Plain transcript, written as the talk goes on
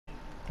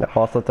The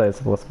Hossota is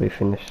supposed to be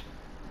finished.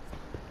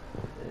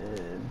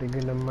 They're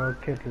gonna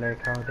milk it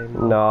like how they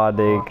milk. No,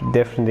 they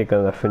definitely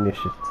gonna finish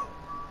it.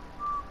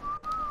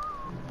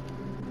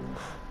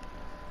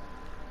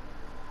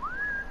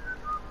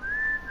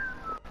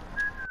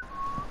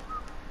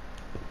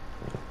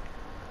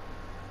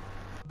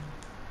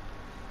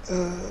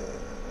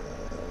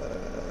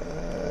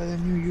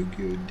 New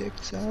Yu-Gi-Oh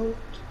decks out.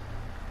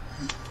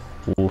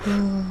 Oof.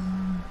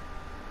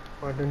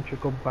 Why don't you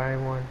go buy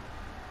one?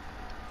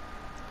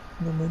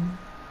 No money.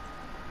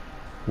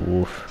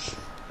 Oof.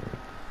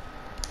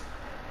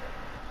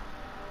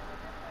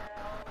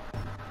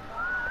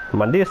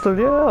 Monday is still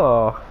there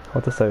or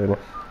what is happening?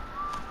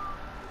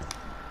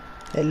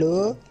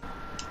 Hello?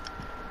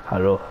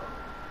 Hello.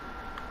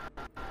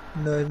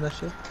 No, it's not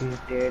sure. He's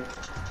dead.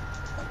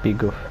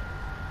 Big oof.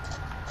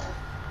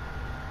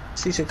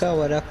 See, Shika,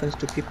 what happens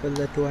to people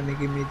that want to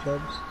give me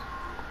jobs?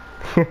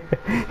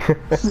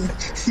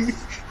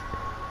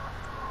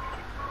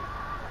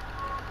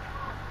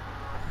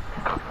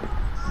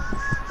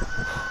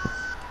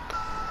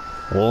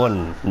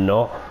 One,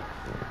 no.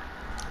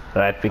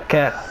 Right, we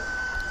can.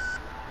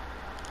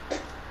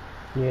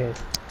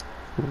 Yes.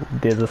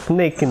 There's a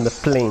snake in the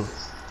plane.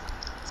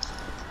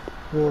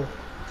 Whoa.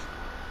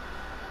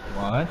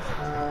 What?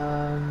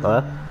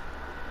 What?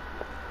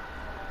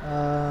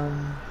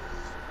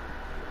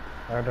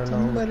 I don't know.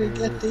 Somebody what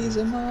get these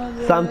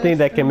mother. Something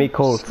that can make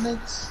holes.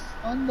 Snakes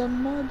on the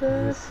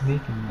mother. The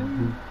snake in the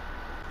boot.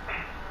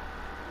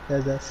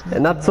 There's a snake.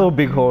 And not so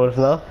big holes,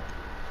 no?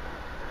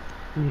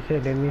 You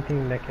said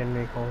anything that can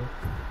make holes.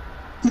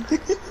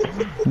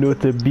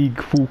 Not a big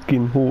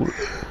fucking hole.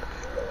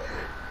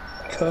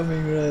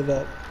 Coming right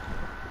up.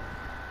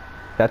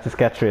 That's his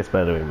catchphrase,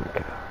 by the way,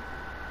 Mika.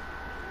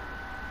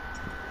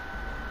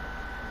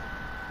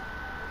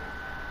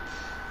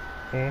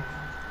 Okay.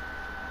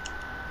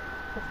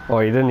 Oh,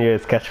 you didn't hear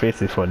his catchphrase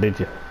before, did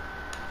you?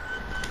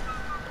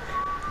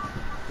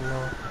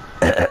 No.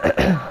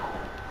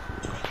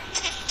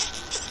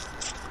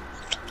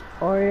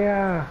 Oh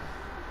yeah.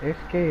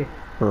 SK.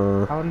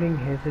 Howling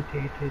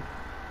hesitated.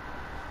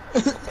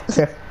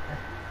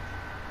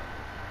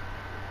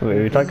 Wait,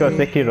 we talking about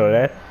Sekiro,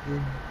 right?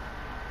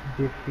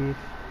 Defeat.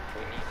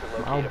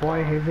 Our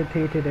boy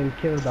hesitated and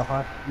killed the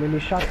horse. When he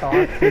shot the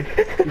hostage,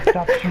 he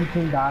stopped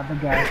shooting the other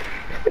guy.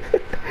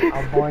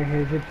 Our boy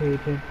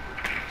hesitated.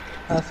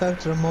 I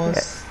felt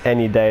remorse. And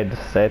he died,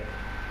 right?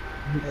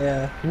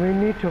 Yeah. We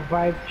need to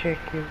vibe check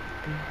him.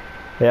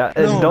 Yeah,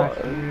 No.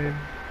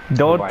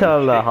 don't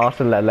tell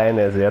Hostel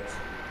Atlantis yet.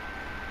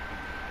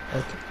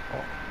 Okay.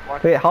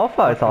 Wait, how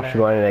far is What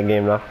Hostel going in that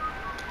game now?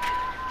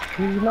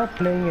 He's not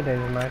playing it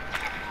as much.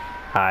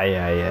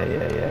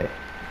 Aye.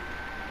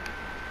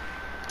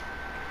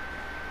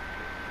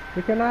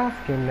 You can ask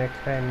him next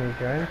time he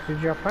joins.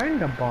 Did you find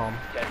the bomb?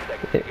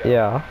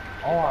 Yeah.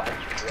 Oh,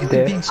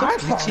 They're being so I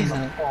twitchy found the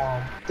now.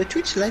 bomb. The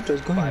Twitch light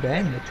was going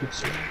behind the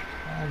Twitch light.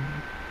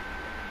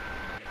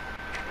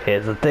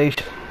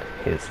 Hesitation.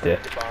 He's there.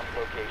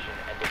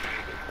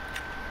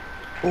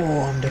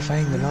 Oh, I'm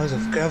defying the laws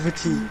of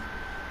gravity.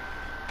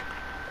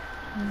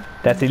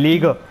 That's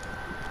illegal.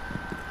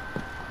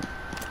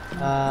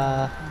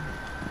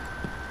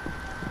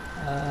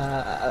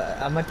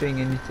 I'm not doing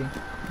anything.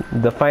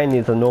 The fine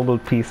is a Nobel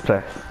Peace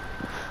Prize.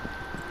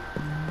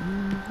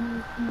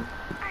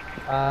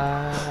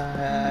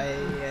 I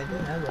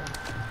don't have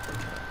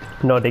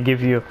one. No, they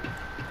give you.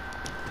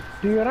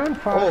 Do you run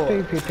faster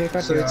if you take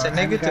out so your it's a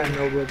negative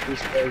handgun? Nobel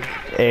Peace Prize.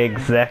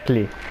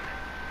 Exactly.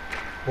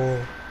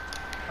 Oh,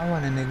 I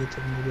want a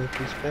negative Nobel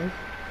Peace Prize.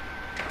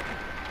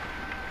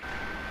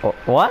 Oh,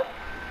 what?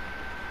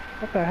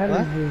 What the hell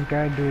What? is this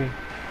guy doing?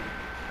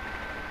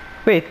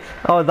 Wait,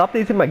 I was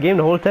updating my game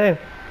the whole time.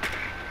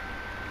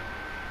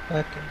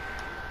 Okay.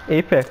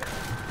 Apex.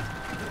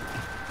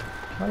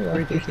 How are you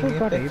Wait, you still updating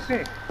got Apex?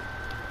 Apex?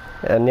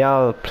 And now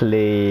I'll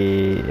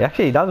play.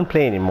 Actually, he doesn't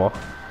play anymore.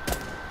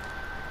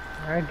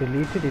 I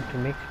deleted it to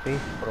make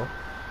space, bro.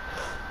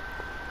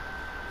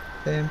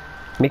 Same.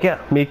 Make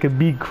a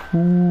big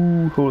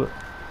hole.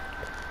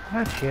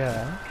 Not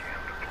here.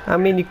 I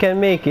mean, you can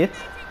make it.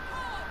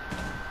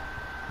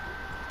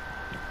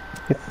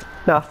 It's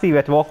nasty. We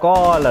have to walk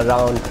all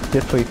around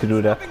just for you to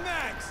do that.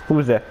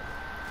 Who's there?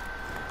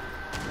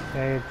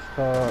 Yeah, it's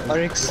the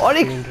Oryx.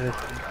 Oryx!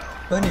 interesting.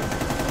 Burn him.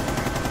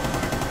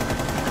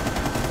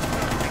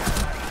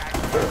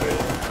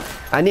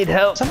 I need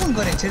help. Someone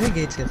got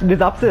interrogated.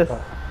 There's upstairs.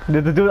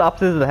 There's the dude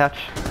upstairs of the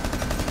hatch.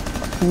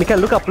 Mika,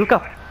 look up.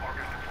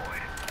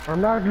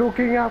 I'm not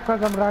looking up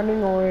because I'm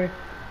running away.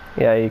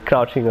 Yeah, he's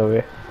crouching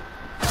away.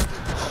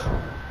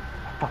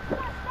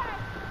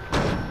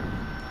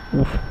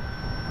 Oof.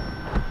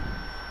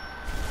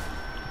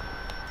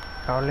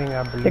 Howling,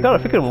 I believe. They got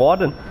a in freaking you.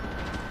 warden.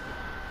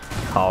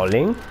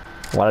 Howling.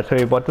 Wanna tell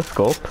you about the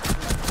scope?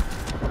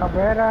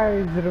 Cabrera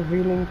is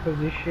revealing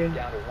position.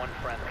 Down to one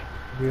friendly.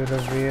 You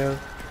reveal.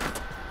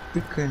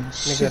 Freaking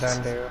Nigga, shit.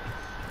 run there.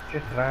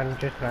 Just run.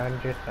 Just run.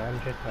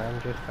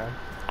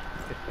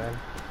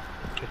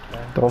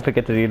 Don't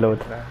forget to reload.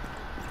 Just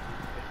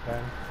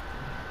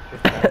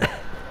run.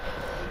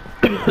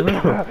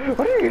 What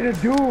are you gonna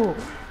do?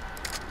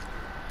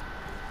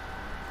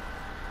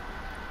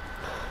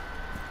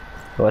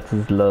 What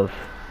is love?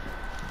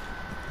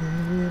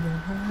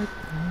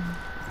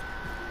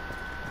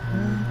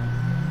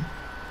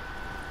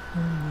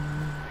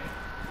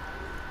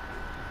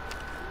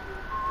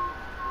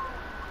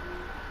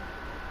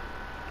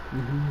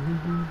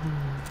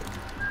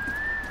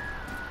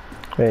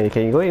 Hey,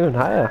 can you go even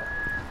higher?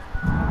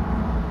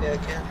 Yeah, I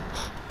can.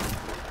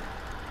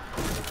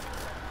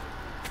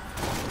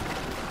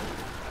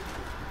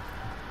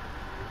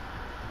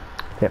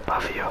 Yeah,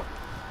 Buffy.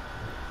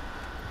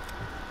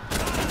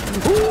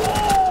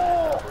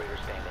 Operator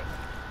standing.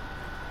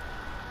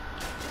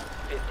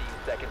 15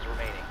 seconds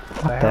remaining.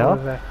 What the hell?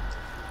 was that?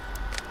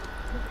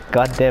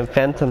 Goddamn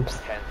phantoms.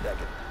 10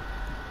 seconds.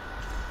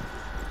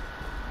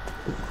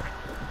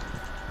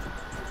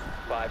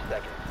 5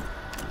 seconds.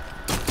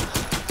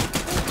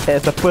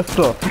 There's a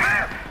pistol.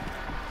 Time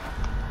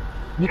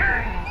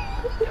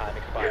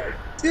expired.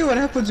 See what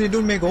happens when you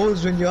don't make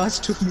holes when you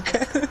ask to,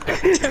 Mikael?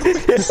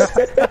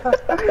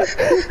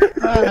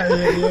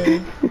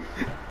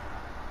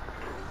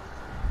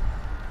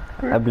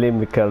 I blame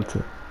Mikael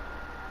too.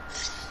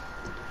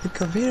 The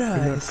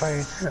Caveira is I'll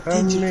make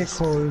dangerous.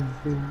 holes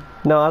in.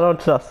 No, I don't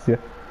trust you.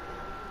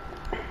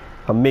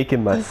 I'm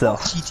making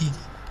myself. Cheating.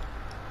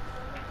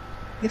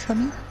 If I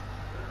mean.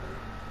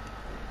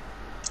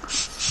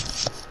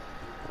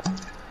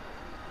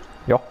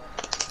 Yo.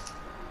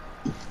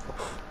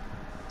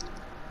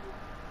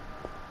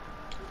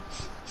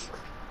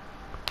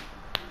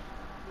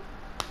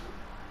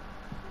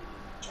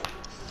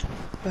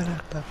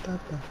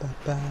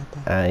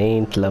 I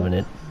ain't loving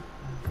it.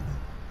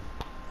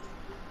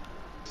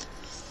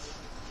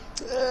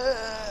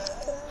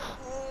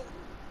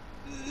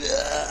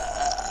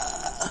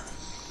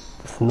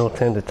 There's no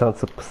time to turn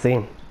to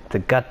cuisine. It's a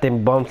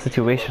goddamn bomb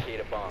situation.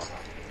 Locate a bomb.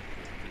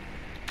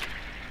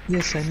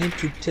 Yes, I need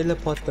to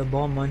teleport the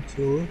bomb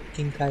onto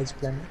King Kai's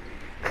planet.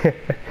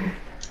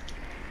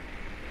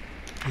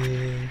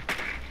 Yeah.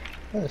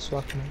 That's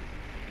what, man.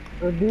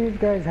 So these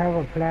guys have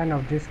a plan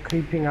of just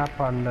creeping up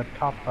on the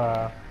top,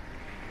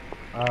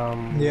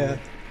 Yeah,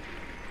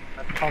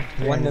 the top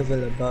one gen.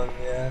 level above,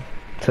 yeah.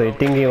 So you're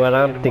thinking what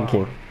I'm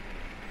thinking?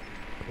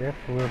 Yep,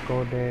 we'll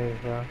go there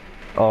as well.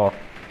 Oh.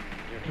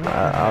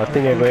 I was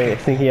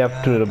thinking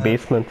up to the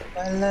basement.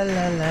 La la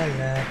la la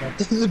la.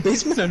 There's a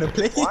basement on a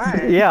plane.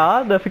 Why?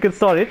 Yeah, the freaking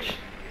storage.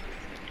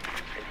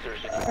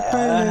 Insertion.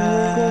 Fine,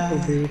 then we'll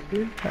go to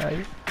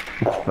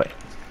basement.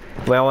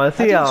 Well, I wanna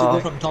see I think we should go how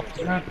from top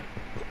to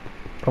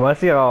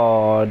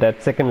that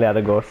second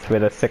ladder goes, where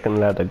the second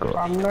ladder goes.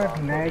 I'm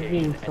not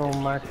lagging so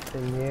much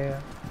in here.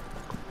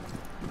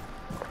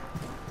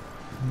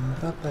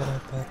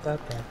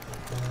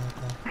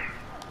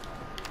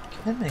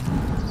 Can I get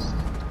this?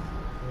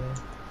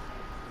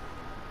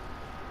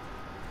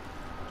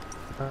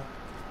 Yeah.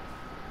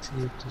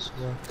 See if this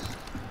works.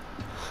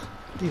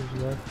 Please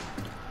work.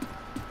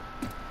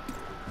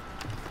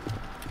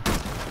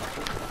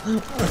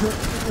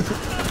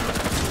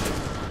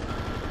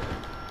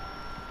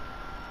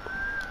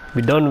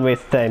 We don't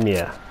waste time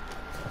here.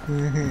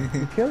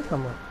 You killed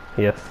someone.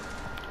 Yes.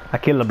 I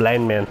killed a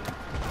blind man.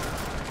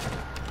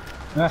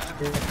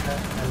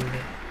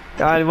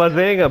 I was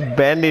wearing a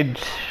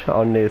bandage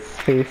on his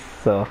face,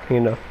 so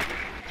you know.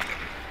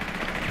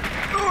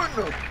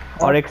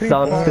 Oryx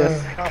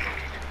downstairs.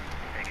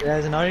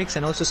 There's an Oryx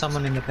and also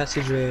someone in the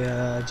passageway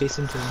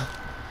adjacent to him.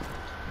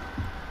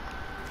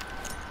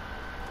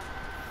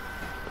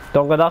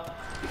 Don't go down.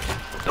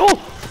 Oh!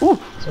 Ooh!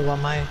 So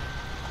am I.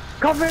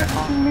 Cover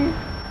me!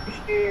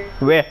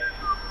 Where?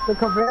 The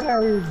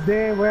Caveira is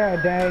there where I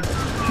died.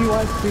 She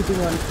was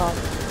sleeping on top,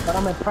 but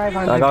I'm at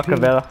 500. I got feet.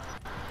 Cabela.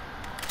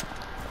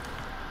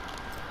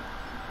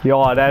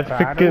 Yo, that I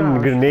don't freaking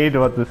know. grenade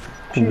was this.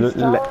 She's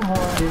down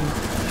hoarding.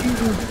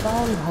 She's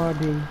down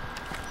hoarding.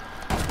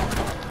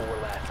 4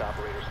 last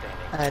operator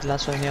standing. Alright,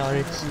 last one here,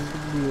 Oryx.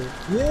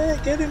 Yeah,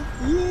 get him!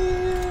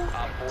 Yeah!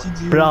 Op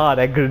 4. Bruh,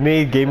 that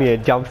grenade gave me a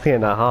jump scare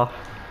and a half.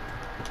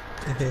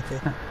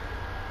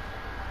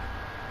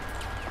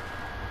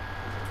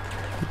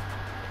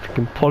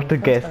 Freaking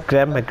poltergeist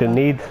grabbed my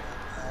grenade.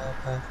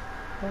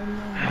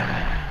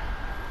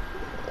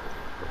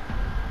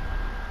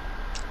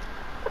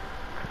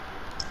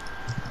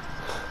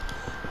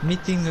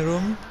 Meeting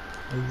room,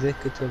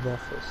 executive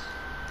office.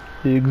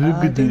 I think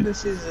Executive.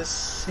 this is the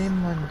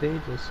same one they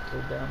just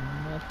did,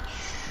 I'm not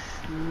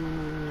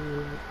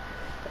sure.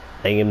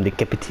 I am the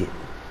captain.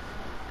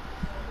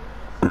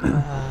 Are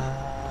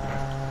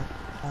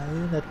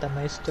you not the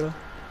maestro?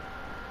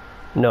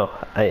 No,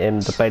 I am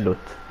the pilot.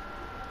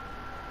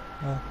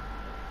 Oh.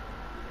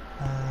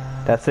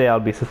 That's why I'll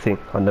be sitting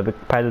on the big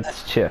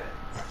pilot's chair.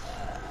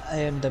 I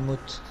am the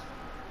moot.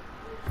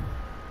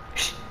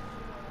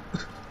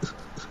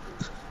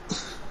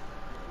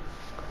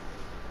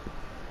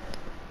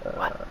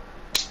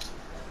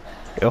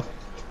 Yo.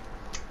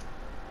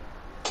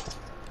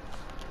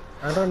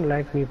 I don't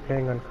like me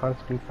playing on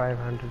constant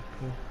 500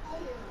 ping.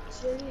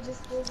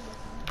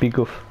 Big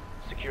oof.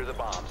 Secure the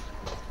bombs.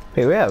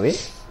 Hey, where are we?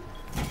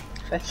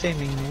 Fat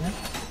shaming me, huh?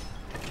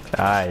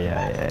 Aye,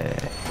 aye,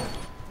 aye.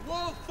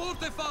 Wall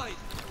fortified.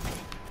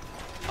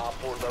 Op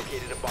 4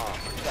 located a bomb.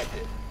 Protect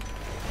it.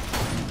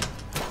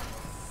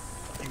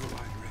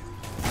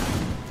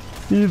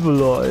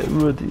 Evil eye,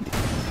 ready.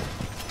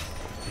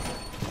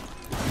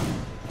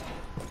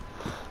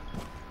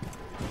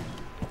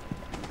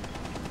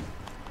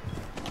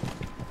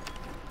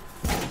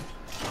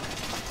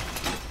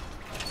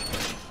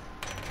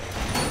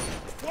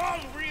 Wall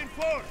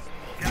reinforced.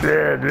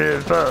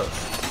 Dead first.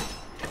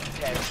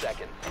 10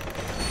 seconds.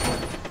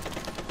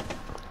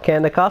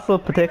 Can the castle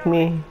protect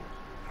me?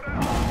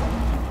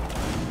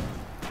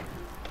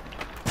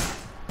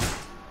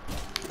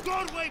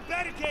 Doorway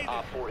barricaded.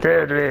 Op 4 is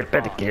Dead, located a bomb.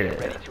 barricaded. Get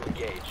ready to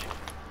engage.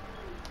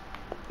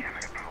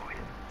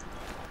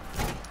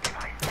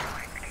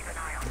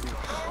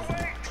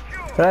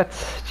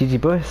 That's GG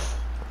boys.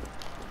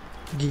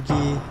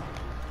 Gigi.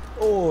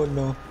 Oh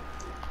no.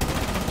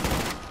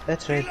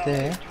 That right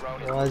there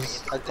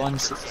was a gun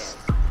 6.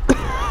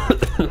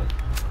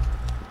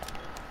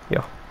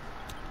 Yo.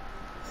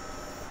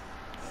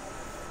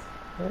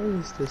 Where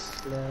is this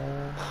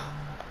flag?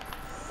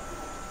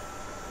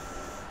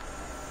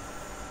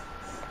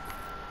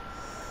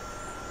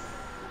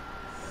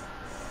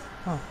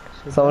 Oh,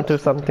 so Someone do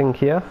that's- something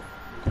here.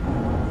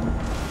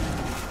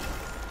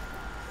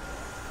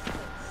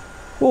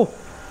 Oh!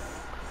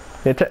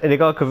 They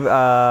got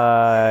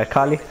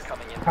Kali. Is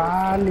coming in.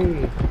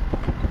 Kali.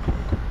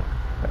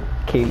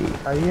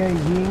 Kaylee. Are you a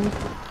Ying?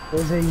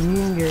 There's a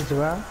Ying as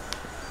well.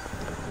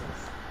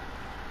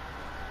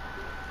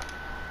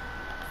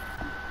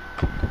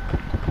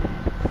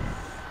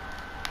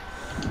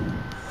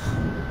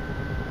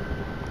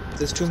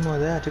 There's 2 more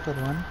there, I took out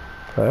 1.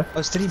 Huh? Oh,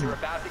 it's 3 We're more.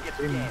 about to get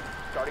scanned.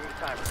 Starting the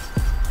timer.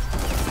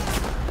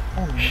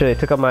 Oh, man. Shit, I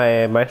took out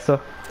my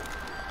Maestro.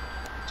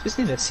 Just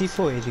need a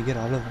C4 to get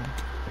all of them.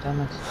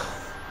 Damn it.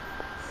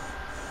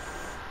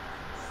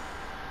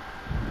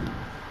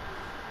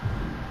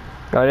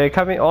 Are they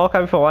coming? All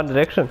coming from one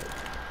direction?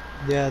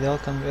 Yeah, they all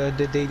come.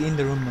 They in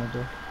the room now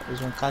though.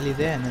 There's one Kali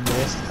there, and then the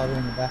rest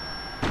covering the back.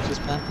 She's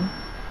planting.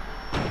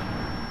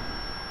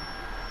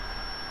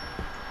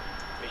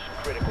 Mission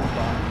critical.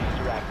 Bomb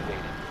user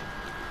activated.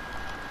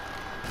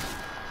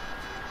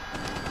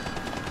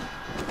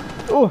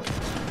 Oh!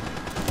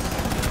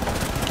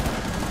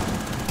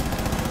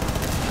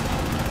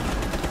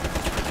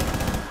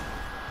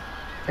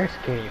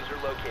 Escape. User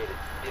located.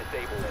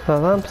 Disable it.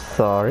 Oh, I'm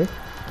sorry.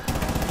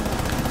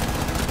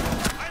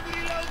 I'm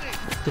reloading.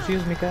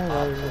 Defuse Mika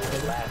while Op 4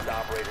 you're last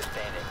operator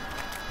standing.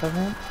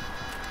 covering.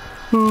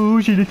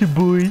 Oh, she little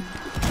boy.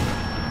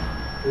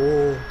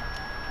 Oh.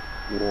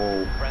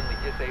 Friendly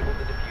disabled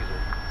the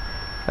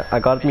diffuser. I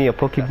got me a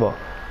Pokeball.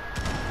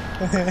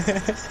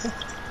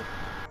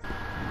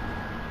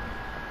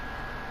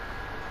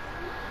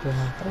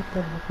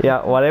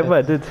 Yeah, whatever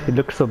I did, it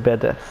looked so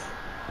badass.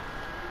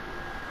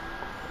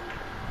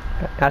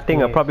 I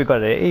think I probably got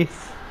an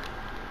ace.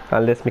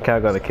 Unless Mika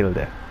got a kill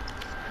there.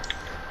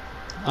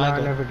 No, I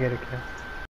got- never get a kill.